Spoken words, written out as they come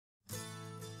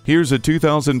Here's a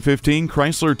 2015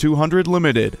 Chrysler 200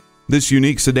 Limited. This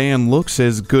unique sedan looks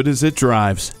as good as it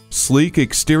drives. Sleek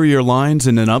exterior lines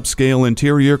and an upscale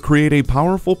interior create a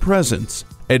powerful presence.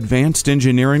 Advanced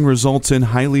engineering results in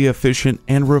highly efficient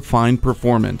and refined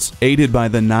performance, aided by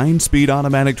the 9-speed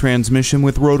automatic transmission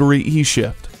with rotary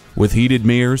E-shift. With heated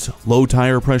mirrors, low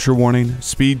tire pressure warning,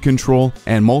 speed control,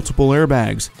 and multiple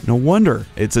airbags, no wonder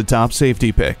it's a top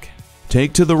safety pick.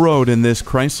 Take to the road in this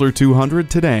Chrysler 200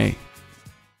 today.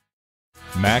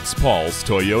 Max Paul's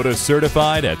Toyota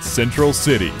certified at Central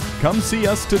City. Come see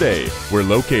us today. We're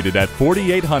located at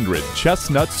 4800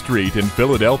 Chestnut Street in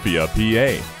Philadelphia,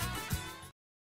 PA.